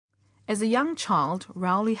As a young child,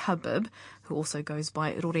 Rowley Habib, who also goes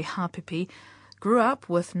by Rowley Habib, grew up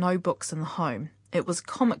with no books in the home. It was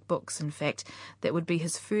comic books, in fact, that would be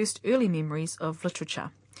his first early memories of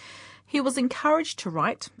literature. He was encouraged to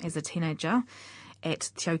write as a teenager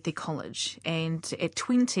at Te Aute College, and at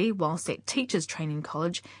 20, whilst at Teachers Training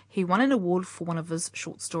College, he won an award for one of his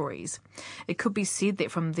short stories. It could be said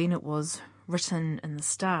that from then it was written in the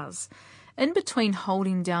stars. In between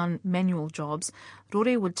holding down manual jobs,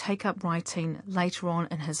 Rore would take up writing later on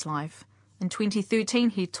in his life. In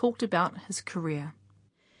 2013, he talked about his career.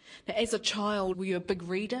 Now, as a child, were you a big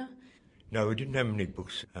reader? No, we didn't have many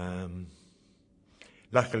books.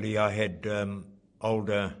 Luckily, I had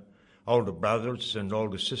older brothers and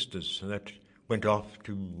older sisters, and that went off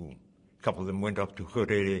to, a couple of them went off to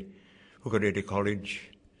Oruanui College,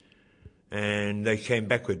 and they came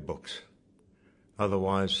back with books.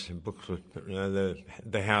 Otherwise, books were,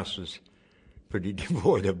 the house was pretty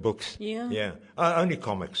devoid of books. Yeah. Yeah. Only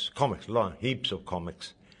comics, heaps of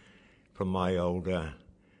comics from my older.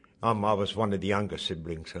 I was one of the younger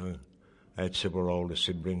siblings, so I had several older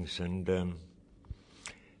siblings, and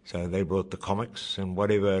so they brought the comics and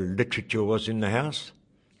whatever literature was in the house.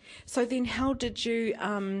 So then, how did you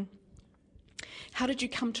come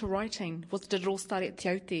to writing? Did it all start at Te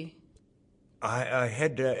Aute? I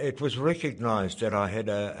had. It was recognised that I had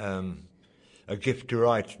a gift to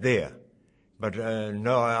write there, but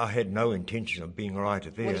no, I had no intention of being a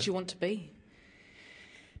writer there. What did you want to be?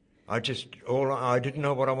 I didn't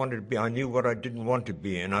know what I wanted to be. I knew what I didn't want to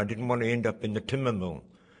be, and I didn't want to end up in the timber mill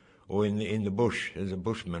or in the bush as a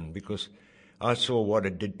bushman, because I saw what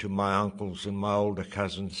it did to my uncles and my older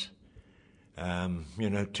cousins.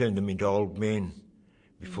 Turned them into old men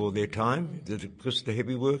before their time because of the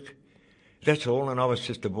heavy work. That's all, and I was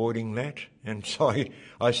just avoiding that, and so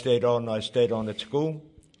I stayed on at school.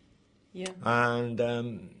 Yeah. And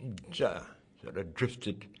sort of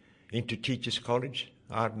drifted into Teachers College,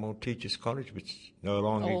 Ardmore Teachers College, which no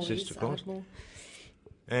longer exists, of course. Ardmore.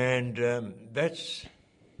 And that's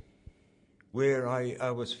where I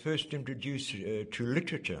was first introduced to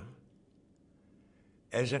literature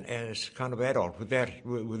as kind of adult,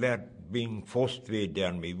 without being forced fed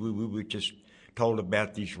down me. We were just told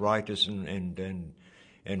about these writers and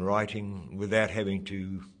writing without having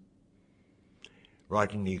to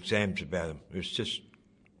writing the exams about them. It was just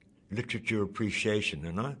literature appreciation,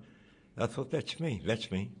 and I thought, that's me. That's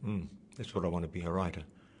what I want to be, a writer.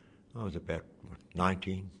 I was about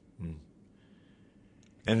 19,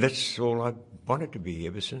 and that's all I wanted to be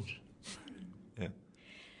ever since. Yeah.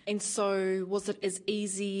 And so, was it as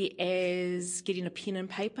easy as getting a pen and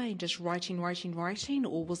paper and just writing, or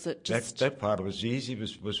was it just... That part was easy,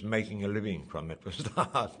 was making a living from it was the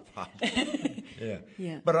hard part.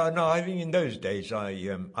 Yeah. But I think in those days,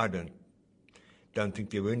 I don't think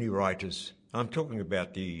there were any writers. I'm talking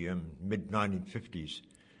about the mid-1950s.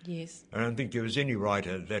 Yes. I don't think there was any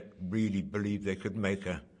writer that really believed they could make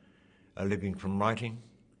a living from writing.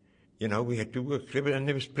 We had to work, and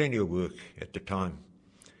there was plenty of work at the time.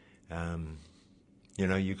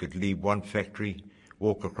 You could leave one factory,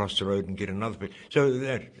 walk across the road and get another factory. So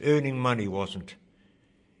that earning money wasn't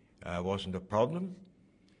a problem.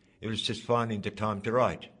 It was just finding the time to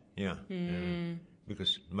write,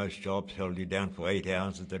 because most jobs held you down for 8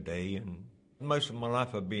 hours of the day. And most of my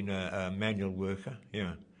life I've been a manual worker,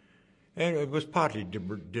 and it was partly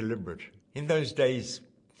deliberate. In those days,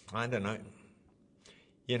 I don't know,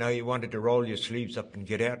 you wanted to roll your sleeves up and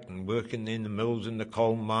get out and work in the mills and the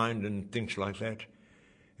coal mine and things like that,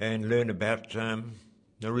 and learn about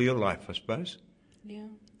the real life, I suppose. Yeah.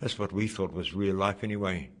 That's what we thought was real life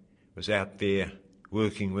anyway, was out there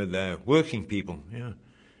working with working people,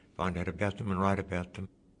 find out about them and write about them.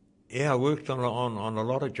 Yeah, I worked on a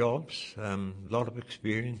lot of jobs, a lot of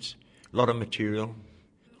experience, a lot of material.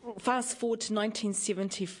 Fast forward to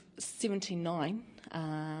 1979.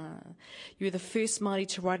 You were the first Māori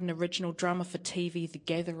to write an original drama for TV, The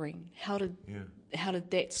Gathering. How did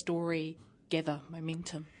that story gather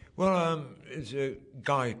momentum? Well, there's a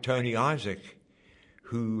guy, Tony Isaac,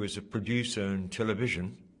 who was a producer in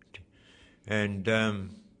television, and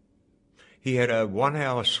he had a 1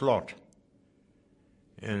 hour slot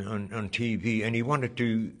on TV, and he wanted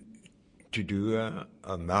to do a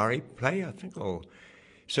Maori play, I think,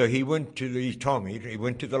 so he went to he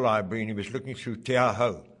went to the library and he was looking through Te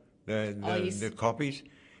Aute, the copies,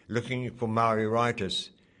 looking for Maori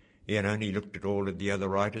writers, and he looked at all of the other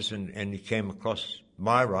writers and he came across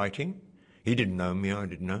my writing. He didn't know me, I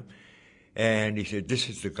didn't know. And he said, this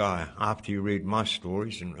is the guy, after you read my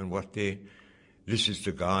stories and what this is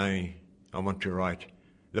the guy I want to write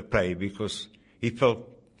the play, because he felt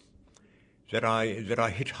that I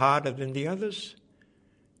hit harder than the others.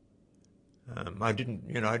 I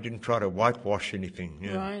didn't try to whitewash anything.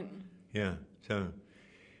 Yeah. Right. Yeah. So,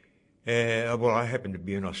 well, I happened to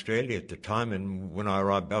be in Australia at the time, and when I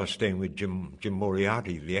arrived, I was staying with Jim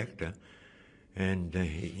Moriarty, the actor, and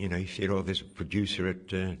he said, "Oh, there's a producer at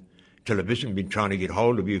television been trying to get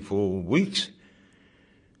hold of you for weeks,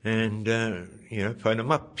 and phone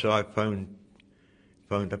him up." So I phoned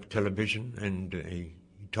up television, and he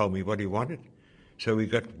told me what he wanted. So we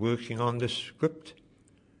got working on this script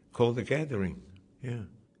called The Gathering. Yeah.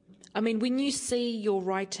 I mean, when you see your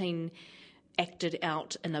writing acted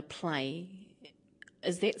out in a play,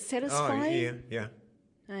 is that satisfying? Oh, yeah.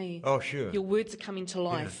 Hey, Oh, sure. your words are coming to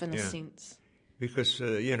life in a sense. Because,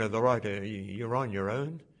 the writer, you're on your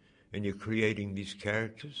own and you're creating these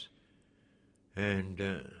characters. And,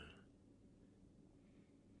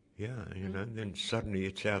 then suddenly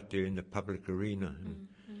it's out there in the public arena.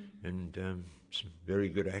 And some very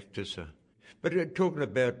good actors. But talking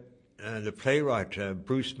about the playwright,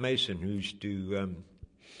 Bruce Mason, who used to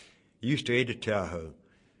edit Taupo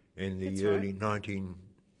in the early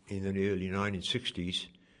 1960s.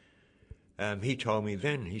 He told me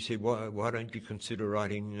then, he said, why don't you consider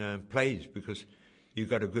writing plays, because you've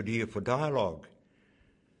got a good ear for dialogue.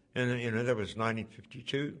 And, that was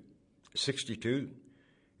 62,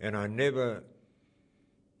 and I never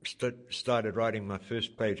started writing my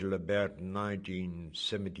first play till about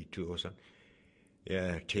 1972 or something.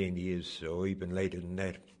 Yeah, 10 years, or even later than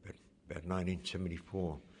that, but about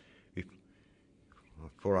 1974,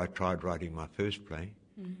 before I tried writing my first play.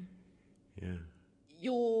 Mm-hmm. Yeah.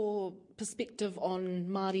 Your perspective on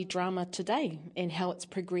Māori drama today and how it's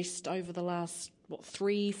progressed over the last,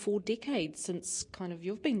 3-4 decades since kind of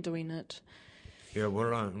you've been doing it? Yeah,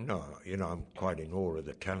 well, I'm quite in awe of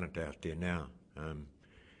the talent out there now.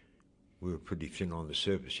 We were pretty thin on the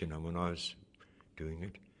surface, when I was doing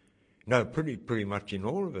it. No, pretty much in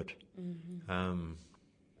awe of it. Mm-hmm.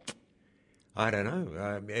 I don't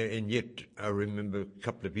know. And yet I remember a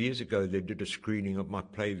couple of years ago they did a screening of my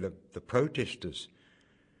play, The Protesters.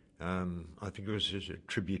 I think it was as a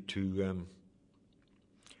tribute to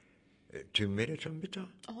Merita Mita.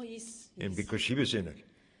 Oh, yes. And because she was in it.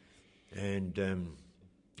 And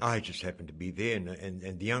I just happened to be there,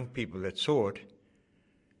 and the young people that saw it,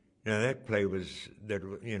 that play was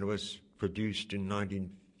produced in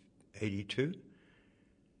 1982.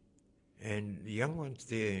 And the young ones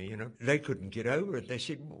there, they couldn't get over it. They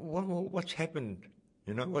said, what's happened?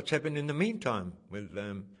 What's happened in the meantime with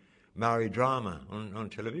Maori drama on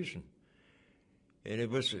television? And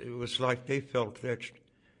it was like they felt that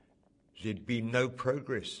there'd been no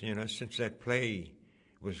progress, since that play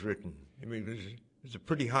was written. I mean, it was a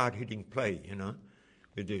pretty hard-hitting play,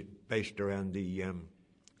 based around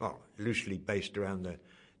loosely based around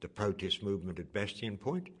the protest movement at Bastion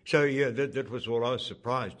Point. So, that was all. I was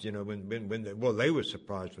surprised, when they were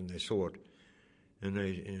surprised when they saw it. And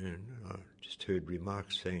I just heard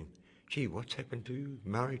remarks saying, gee, what's happened to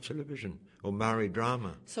Maori television or Maori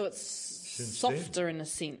drama? So it's softer in a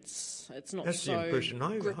sense. It's not That's so the impression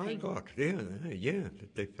I got. Yeah,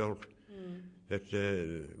 that they felt that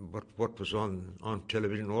what was on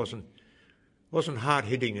television wasn't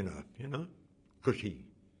hard-hitting enough, gritty.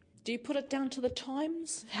 Do you put it down to the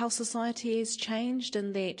times, how society has changed,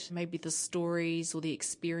 and that maybe the stories or the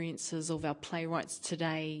experiences of our playwrights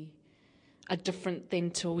today are different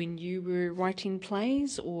than to when you were writing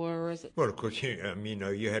plays, or is it? Well, of course,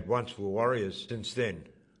 you had Once for Warriors since then,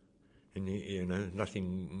 and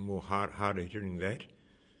nothing more harder hitting that.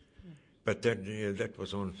 But that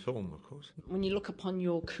was on film, of course. When you look upon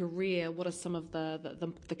your career, what are some of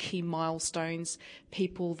the key milestones,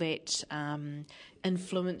 people that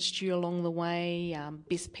influenced you along the way,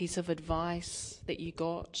 best piece of advice that you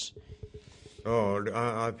got? Oh,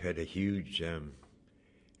 I've had a huge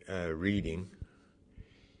reading.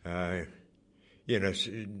 Some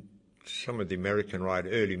of the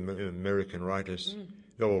early American writers,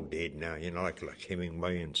 they're all dead now, like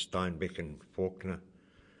Hemingway and Steinbeck and Faulkner.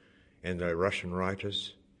 And the Russian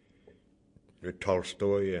writers,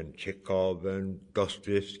 Tolstoy and Chekhov and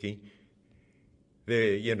Dostoevsky.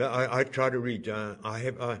 I try to read.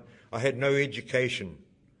 I had no education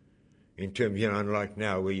in terms, unlike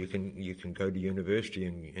now where you can go to university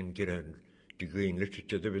and get a degree in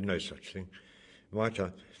literature. There was no such thing. My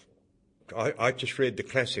time, I just read the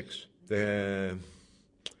classics, and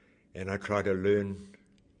I try to learn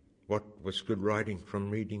what was good writing from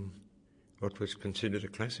reading what was considered the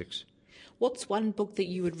classics. What's one book that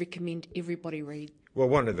you would recommend everybody read? Well,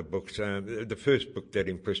 one of the books, the first book that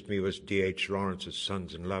impressed me was D.H. Lawrence's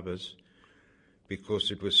Sons and Lovers, because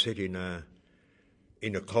it was set in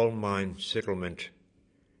in a coal mine settlement,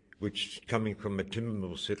 which coming from a timber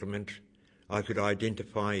mill settlement, I could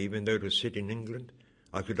identify, even though it was set in England,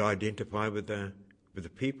 I could identify with the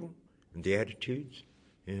people and the attitudes.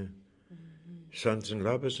 Yeah, Sons and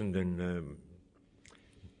Lovers, and then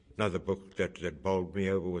another book that bowled me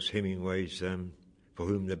over was Hemingway's For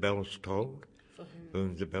Whom the Bells Tolled. For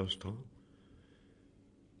Whom the Bells Tolled.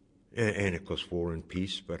 And of course War and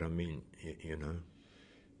Peace, but I mean, you know,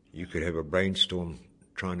 you could have a brainstorm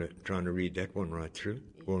trying to read that one right through.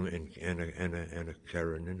 Well, and a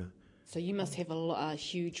Karenina. So you must have a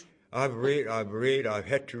huge. I've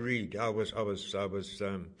had to read. I was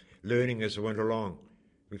learning as I went along.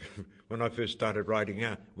 When I first started writing,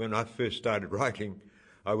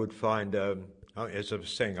 I would find, as I was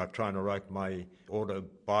saying, I'm trying to write my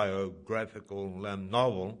autobiographical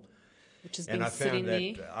novel. Which has and been I found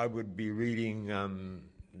that I would be reading,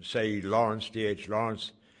 say, Lawrence, D.H.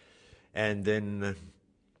 Lawrence, and then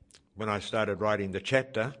when I started writing the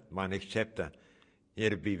chapter, my next chapter,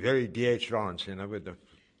 it would be very D.H. Lawrence, you know, with the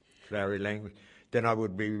flowery language. Then I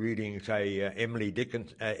would be reading, say, Emily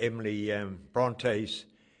Bronte's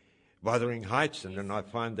Wuthering Heights, and then I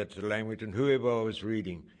find that the language, and whoever I was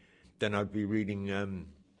reading, then I'd be reading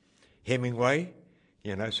Hemingway,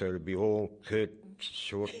 you know, so it would be all curt,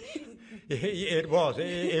 short. It was.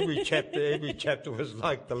 Every chapter was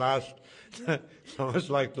like the last. Was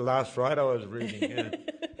like the last write I was reading. Yeah.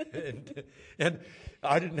 and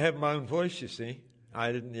I didn't have my own voice. You see,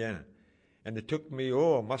 I didn't. Yeah, and it took me.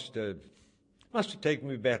 Must have taken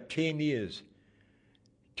me about 10 years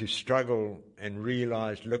to struggle and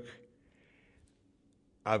realise. Look,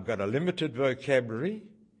 I've got a limited vocabulary,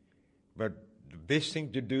 but the best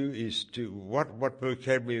thing to do is to what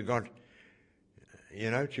vocabulary you got.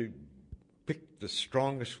 You know, to pick the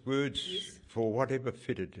strongest words for whatever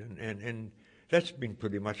fitted, and that's been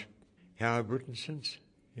pretty much how I've written since.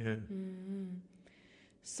 Yeah. Mm-hmm.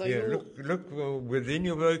 So yeah, look within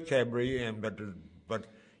your vocabulary, but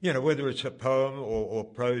you know, whether it's a poem or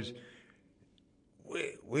prose,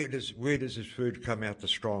 where does this word come out the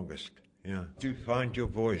strongest? Yeah, do find your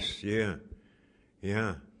voice. Yeah.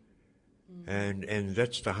 And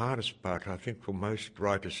that's the hardest part, I think, for most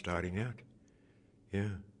writers starting out. Yeah,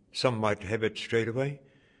 some might have it straight away,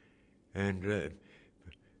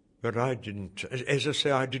 but I didn't. As I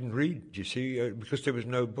say, I didn't read. You see, because there was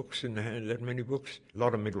no books in that many books. A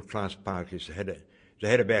lot of middle class Pākehā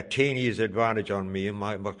had about 10 years advantage on me and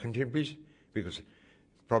my contemporaries, because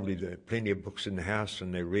probably there were plenty of books in the house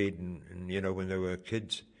and they read, and you know, when they were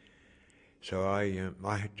kids. So I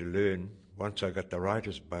had to learn. Once I got the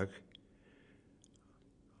writer's bug,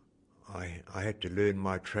 I had to learn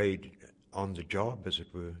my trade on the job, as it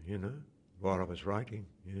were, you know, while I was writing,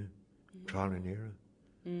 trial and error.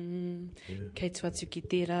 Kei tu atu ki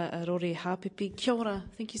tērā, Rowley Habib. Kia ora.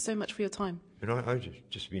 Thank you so much for your time. And I've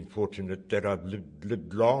just been fortunate that I've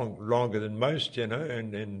lived longer than most, you know,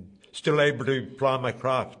 and still able to apply my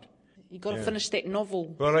craft. You got to finish that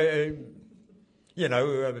novel. Well, you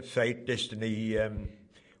know, fate, destiny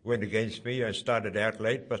went against me. I started out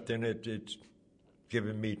late, but then it's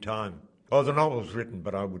given me time. Oh, the novel's written,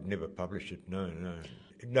 but I would never publish it. No,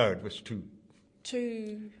 it was too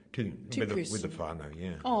with the whānau,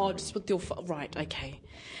 yeah. Oh, just with your right, okay.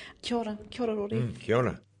 Kia ora, Rowley. Kia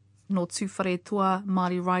ora. No tūwhare toa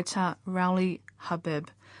Māori writer Rowley Habib.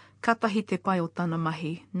 Katahi te pai o tana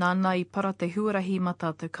mahi, nāna I para te huarahi ma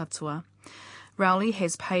tātou katoa. Rowley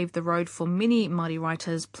has paved the road for many Māori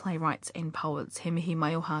writers, playwrights and poets. He mihi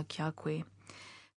mai oha ki a koe.